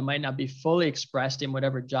expression that might not be fully expressed in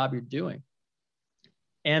whatever job you're doing.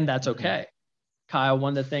 And that's okay. Kyle,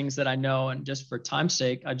 one of the things that I know, and just for time's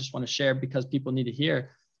sake, I just want to share because people need to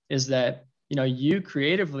hear, is that, you know, you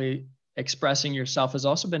creatively expressing yourself has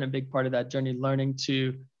also been a big part of that journey, learning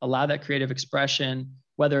to allow that creative expression,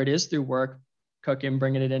 whether it is through work, cooking,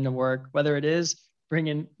 bringing it into work, whether it is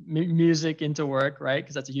bringing music into work, right?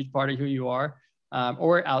 Because that's a huge part of who you are,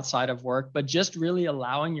 or outside of work, but just really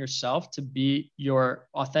allowing yourself to be your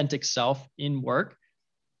authentic self in work,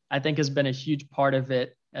 I think has been a huge part of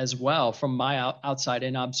it as well, from my outside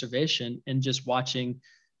in observation and just watching,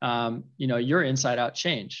 your inside out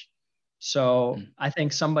change. So I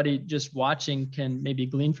think somebody just watching can maybe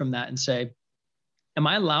glean from that and say, am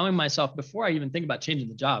I allowing myself, before I even think about changing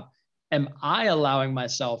the job, am I allowing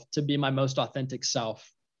myself to be my most authentic self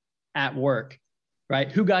at work,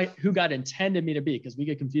 right? Who God intended me to be? Because we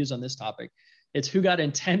get confused on this topic. It's who God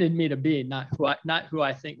intended me to be, not who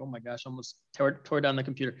I think, oh my gosh, almost tore down the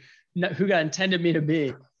computer. Not who God intended me to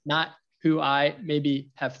be, not who I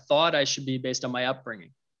maybe have thought I should be based on my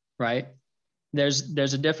upbringing, right? There's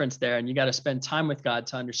a difference there, and you got to spend time with God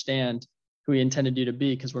to understand who he intended you to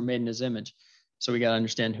be, because we're made in his image. So we got to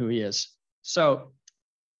understand who he is. So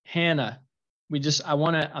Hannah,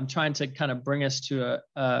 I'm trying to kind of bring us to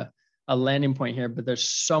a landing point here, but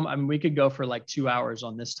there's we could go for like 2 hours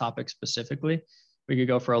on this topic specifically. We could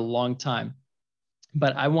go for a long time,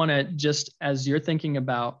 but I want to just, as you're thinking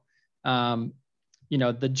about,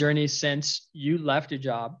 the journey since you left your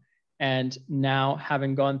job, and now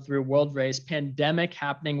having gone through world race, pandemic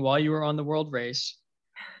happening while you were on the world race,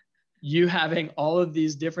 you having all of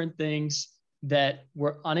these different things that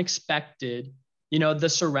were unexpected, the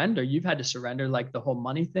surrender, you've had to surrender, like the whole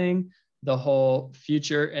money thing, the whole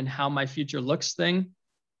future and how my future looks thing.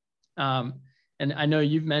 And I know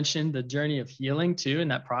you've mentioned the journey of healing too, in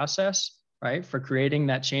that process, right? For creating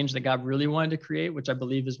that change that God really wanted to create, which I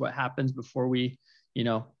believe is what happens before we,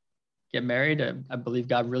 get married. I believe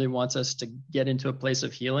God really wants us to get into a place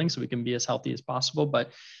of healing so we can be as healthy as possible.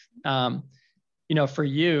 But, for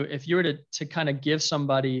you, if you were to kind of give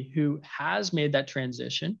somebody who has made that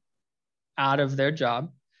transition out of their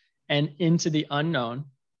job and into the unknown,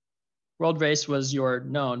 World Race was your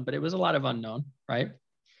known, but it was a lot of unknown, right?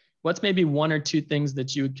 What's maybe one or two things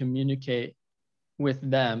that you would communicate with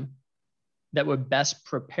them that would best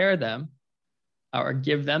prepare them or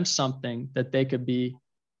give them something that they could be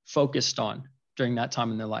focused on during that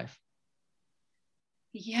time in their life?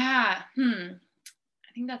 Yeah.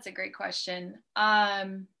 I think that's a great question.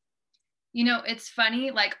 It's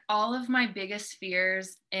funny, like all of my biggest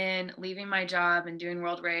fears in leaving my job and doing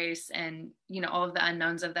World Race and, all of the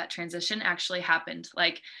unknowns of that transition actually happened.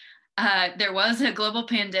 Like, there was a global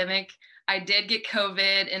pandemic. I did get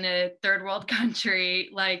COVID in a third world country,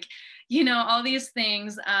 like, all these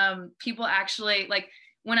things. People actually, like,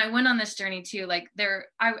 when I went on this journey too, like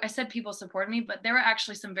I said people supported me, but there were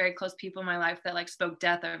actually some very close people in my life that like spoke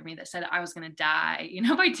death over me, that said I was going to die,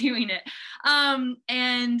 by doing it.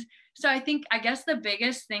 And so I guess the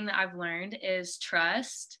biggest thing that I've learned is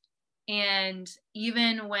trust. And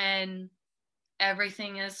even when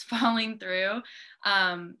everything is falling through,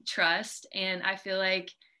 trust. And I feel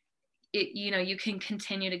like you can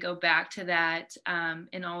continue to go back to that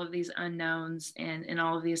in all of these unknowns and in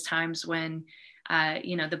all of these times when,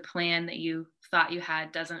 the plan that you thought you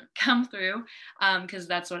had doesn't come through, because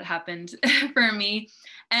that's what happened for me.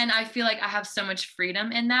 And I feel like I have so much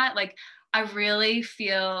freedom in that. Like, I really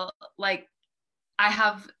feel like I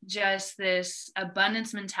have just this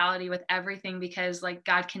abundance mentality with everything, because like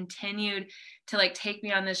God continued to like take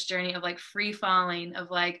me on this journey of like free falling,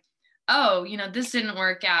 of like, oh, this didn't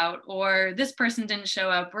work out, or this person didn't show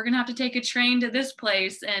up. We're going to have to take a train to this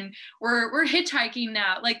place, and we're hitchhiking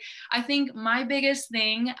now. Like, I think my biggest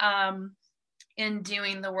thing in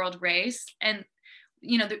doing the World Race, and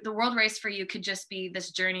the World Race for you could just be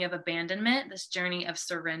this journey of abandonment, this journey of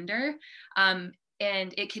surrender. And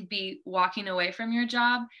it could be walking away from your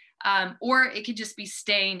job, or it could just be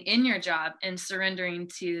staying in your job and surrendering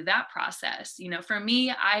to that process. For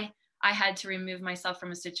me, I had to remove myself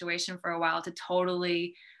from a situation for a while to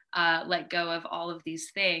totally let go of all of these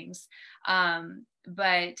things.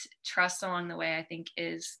 But trust along the way, I think,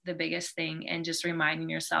 is the biggest thing. And just reminding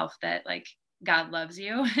yourself that like God loves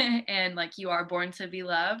you and like you are born to be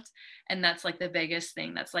loved. And that's like the biggest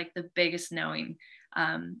thing. That's like the biggest knowing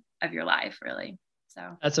of your life, really.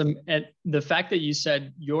 So and the fact that you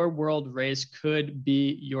said your World Race could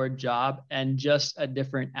be your job and just a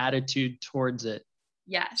different attitude towards it.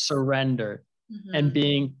 Yes. Surrender. Mm-hmm.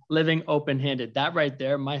 And living open-handed. That right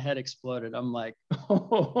there, my head exploded. I'm like,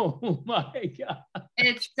 oh my God.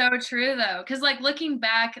 It's so true though. Cause like looking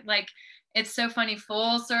back, like it's so funny,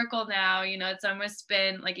 full circle now, it's almost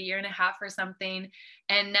been like a year and a half or something.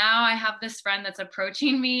 And now I have this friend that's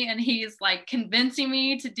approaching me and he's like convincing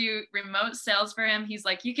me to do remote sales for him. He's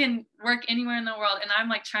like, you can work anywhere in the world. And I'm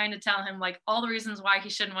like trying to tell him like all the reasons why he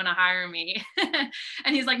shouldn't want to hire me.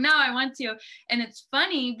 And he's like, no, I want to. And it's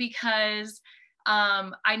funny because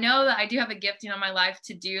I know that I do have a gifting on my life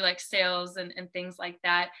to do like sales and things like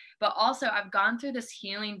that. But also I've gone through this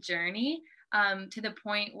healing journey to the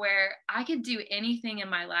point where I could do anything in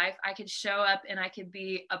my life. I could show up and I could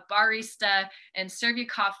be a barista and serve you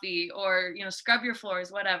coffee or, scrub your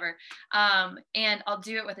floors, whatever. And I'll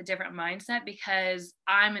do it with a different mindset because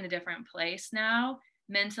I'm in a different place now,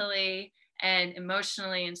 mentally and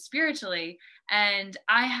emotionally and spiritually. And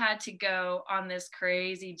I had to go on this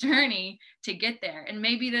crazy journey to get there. And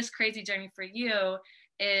maybe this crazy journey for you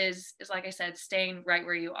is like I said, staying right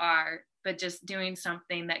where you are, but just doing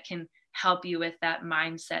something that can help you with that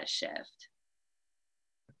mindset shift.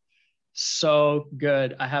 So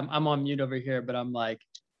good. I'm on mute over here, but I'm like,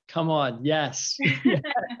 come on. Yes. Yes.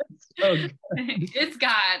 So good. It's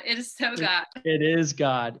God. It is so God. It is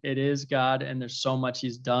God. It is God. And there's so much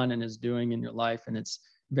he's done and is doing in your life. And it's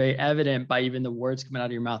very evident by even the words coming out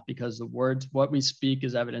of your mouth, because the words, what we speak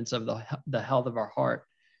is evidence of the health of our heart.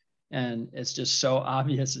 And it's just so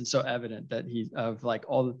obvious and so evident that of like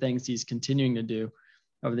all the things he's continuing to do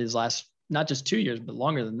over these last, not just 2 years, but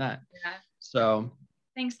longer than that. Yeah. So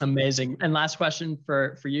thanks. Amazing. And last question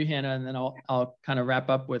for you, Hannah, and then I'll kind of wrap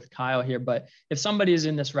up with Kyle here. But if somebody is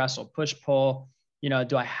in this wrestle, push, pull,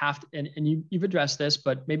 do I have to, and you've addressed this,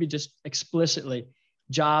 but maybe just explicitly,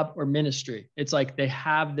 job or ministry. It's like they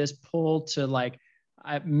have this pull to like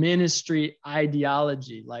ministry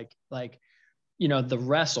ideology, like the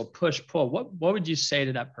wrestle, push, pull. What would you say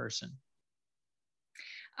to that person?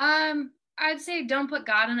 I'd say don't put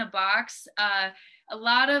God in a box. A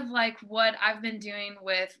lot of like what I've been doing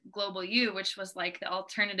with Global U, which was like the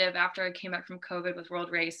alternative after I came back from COVID with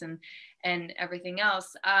World Race and everything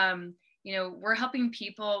else. We're helping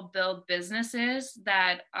people build businesses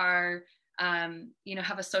that are,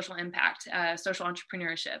 have a social impact, social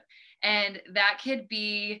entrepreneurship. And that could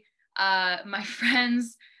be my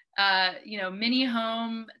friends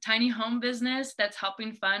tiny home business that's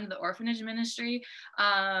helping fund the orphanage ministry.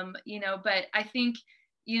 But I think,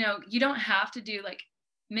 you don't have to do like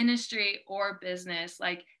ministry or business.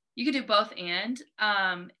 Like you could do both. And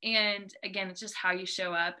again, it's just how you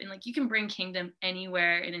show up, and like you can bring kingdom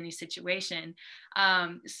anywhere in any situation.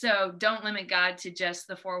 So don't limit God to just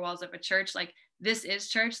the four walls of a church. Like this is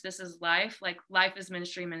church, this is life. Like life is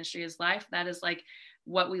ministry, ministry is life. That is like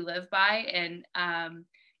what we live by. And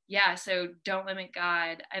so don't limit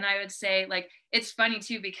God. And I would say, like, it's funny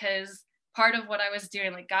too, because part of what I was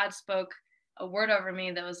doing, like God spoke a word over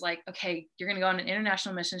me that was like, okay, you're going to go on an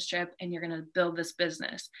international missions trip and you're going to build this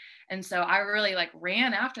business. And so I really like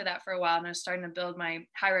ran after that for a while, and I was starting to build my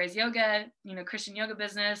high rise yoga, Christian yoga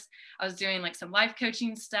business. I was doing like some life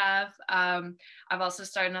coaching stuff. I've also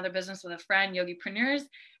started another business with a friend, Yogipreneurs.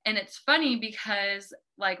 And it's funny because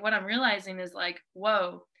like what I'm realizing is like,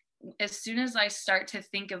 whoa, as soon as I start to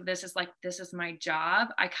think of this as like, this is my job,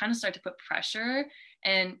 I kind of start to put pressure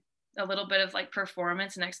and a little bit of like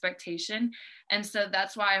performance and expectation. And so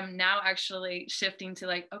that's why I'm now actually shifting to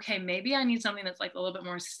like, okay, maybe I need something that's like a little bit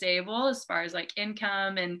more stable as far as like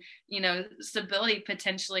income and, stability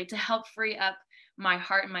potentially, to help free up my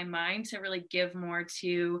heart and my mind to really give more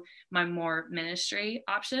to my more ministry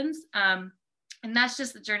options. And that's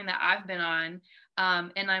just the journey that I've been on.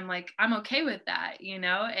 And I'm like, I'm okay with that,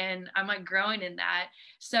 and I'm like growing in that.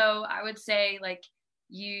 So I would say like,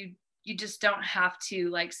 you just don't have to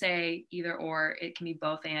like say either or. It can be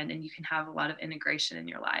both and you can have a lot of integration in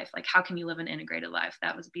your life. Like, how can you live an integrated life?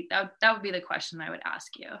 That would be the question I would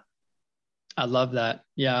ask you. I love that.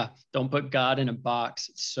 Yeah. Don't put God in a box.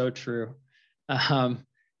 It's so true.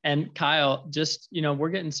 And Kyle, just, we're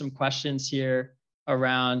getting some questions here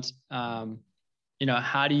around,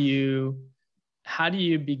 how do you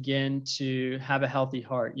begin to have a healthy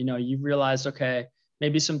heart? You've realized, okay,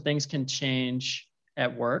 maybe some things can change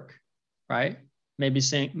at work, right? Maybe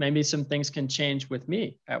some things can change with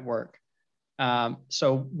me at work.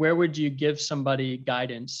 So where would you give somebody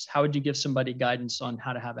guidance? How would you give somebody guidance on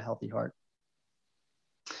how to have a healthy heart?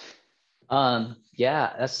 Amazing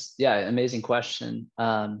question.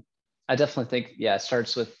 I definitely think, it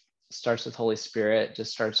starts with Holy Spirit,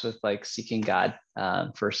 just starts with like seeking God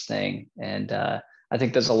first thing. And I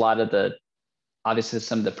think there's a lot of obviously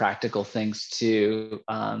some of the practical things too,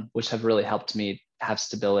 which have really helped me have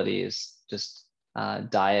stability, is just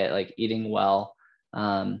diet, like eating well,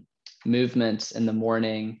 movement in the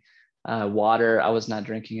morning, water. I was not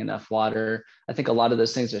drinking enough water. I think a lot of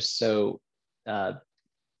those things are so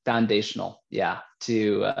foundational,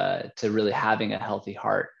 to really having a healthy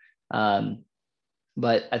heart.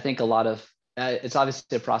 But I think a lot of it's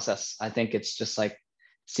obviously a process. I think it's just like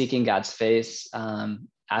seeking God's face,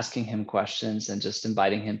 asking him questions, and just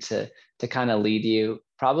inviting him to kind of lead you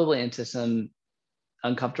probably into some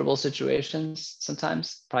uncomfortable situations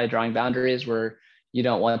sometimes, probably drawing boundaries where you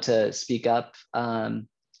don't want to speak up. And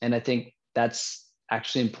I think that's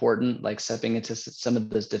actually important. Like stepping into some of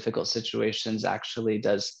those difficult situations actually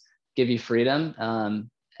does give you freedom,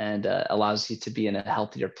 and allows you to be in a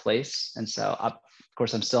healthier place. And so of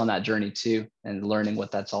course, I'm still on that journey too, and learning what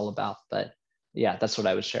that's all about. But yeah, that's what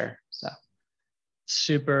I would share. So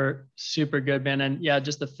super, super good, man. And yeah,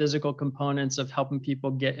 just the physical components of helping people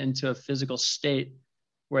get into a physical state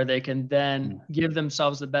where they can then give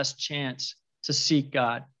themselves the best chance to seek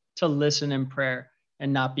God, to listen in prayer,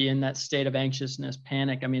 and not be in that state of anxiousness,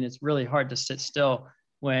 panic. I mean, it's really hard to sit still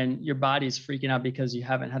when your body's freaking out because you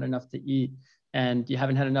haven't had enough to eat and you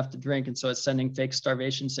haven't had enough to drink. And so it's sending fake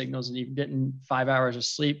starvation signals, and you've gotten 5 hours of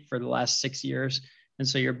sleep for the last 6 years. And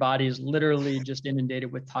so your body is literally just inundated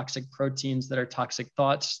with toxic proteins that are toxic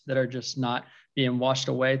thoughts that are just not being washed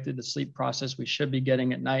away through the sleep process we should be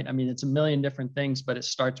getting at night. I mean, it's a million different things, but it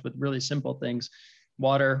starts with really simple things: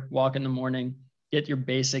 water, walk in the morning, get your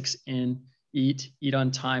basics in, eat on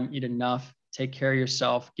time, eat enough, take care of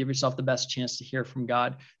yourself, give yourself the best chance to hear from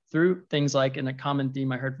God through things like, and a common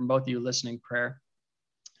theme I heard from both of you, listening prayer.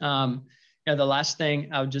 The last thing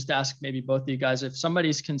I would just ask maybe both of you guys, if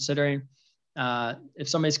somebody's considering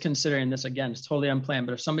this, again, it's totally unplanned,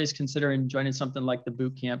 but if somebody's considering joining something like the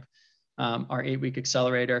boot camp, our 8-week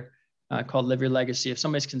accelerator called Live Your Legacy, if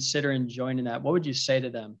somebody's considering joining that, what would you say to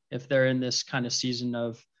them if they're in this kind of season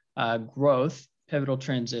of growth, pivotal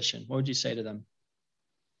transition? What would you say to them?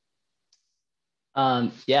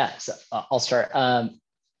 So I'll start.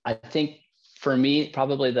 I think for me,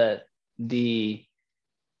 probably the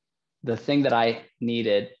thing that I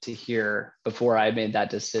needed to hear before I made that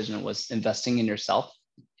decision was investing in yourself.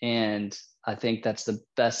 And I think that's the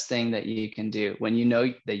best thing that you can do when you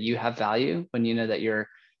know that you have value, when you know that you're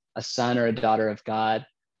a son or a daughter of God,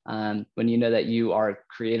 when you know that you are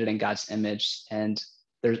created in God's image and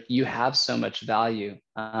you have so much value.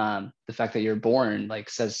 The fact that you're born like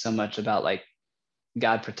says so much about like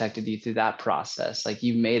God protected you through that process. Like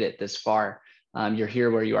you made it this far. You're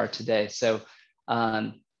here where you are today. So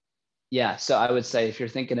yeah, so I would say if you're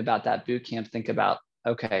thinking about that boot camp, think about,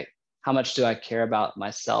 okay, how much do I care about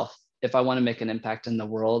myself? If I want to make an impact in the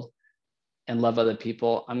world and love other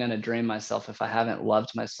people, I'm going to drain myself if I haven't loved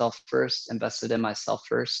myself first, invested in myself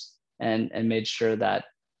first, and made sure that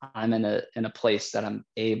I'm in a place that I'm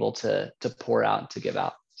able to pour out and to give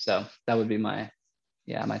out. So that would be my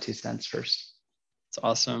 2 cents first. It's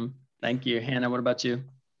awesome. Thank you. Hannah, what about you?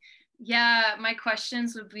 Yeah, my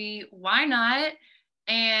questions would be, why not?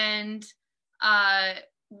 And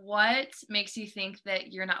what makes you think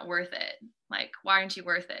that you're not worth it? Like, why aren't you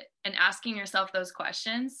worth it? And asking yourself those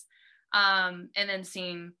questions, and then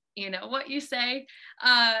seeing, what you say.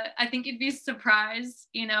 I think you'd be surprised,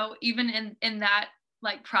 even in that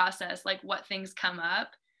like process, like what things come up.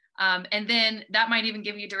 And then that might even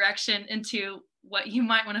give you direction into what you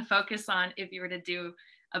might want to focus on if you were to do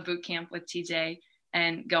a boot camp with TJ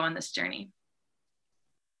and go on this journey.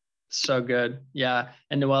 So good. Yeah.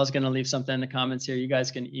 And Noelle's going to leave something in the comments here. You guys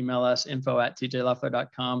can email us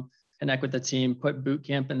info@tjleffler.com, connect with the team, put boot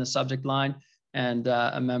camp in the subject line, and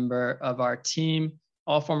a member of our team,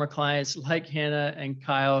 all former clients like Hannah and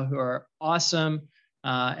Kyle, who are awesome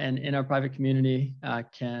and in our private community,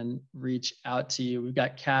 can reach out to you. We've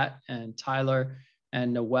got Kat and Tyler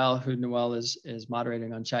and Noelle, who Noelle is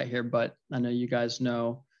moderating on chat here, but I know you guys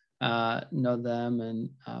know them, and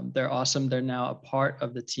they're awesome. They're now a part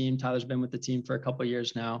of the team. Tyler's been with the team for a couple of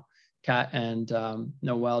years now. Kat and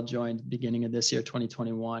Noelle joined beginning of this year,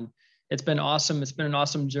 2021. It's been awesome. It's been an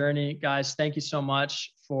awesome journey, guys. Thank you so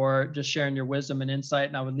much for just sharing your wisdom and insight.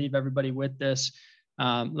 And I would leave everybody with this.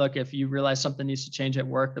 Look, if you realize something needs to change at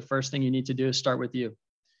work, the first thing you need to do is start with you.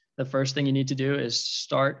 The first thing you need to do is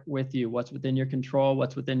start with you. What's within your control?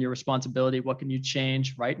 What's within your responsibility? What can you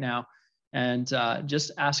change right now? And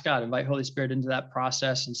just ask God, invite Holy Spirit into that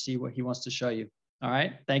process and see what he wants to show you. All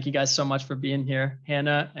right. Thank you guys so much for being here.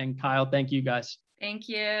 Hannah and Kyle, thank you guys. Thank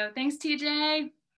you. Thanks, TJ.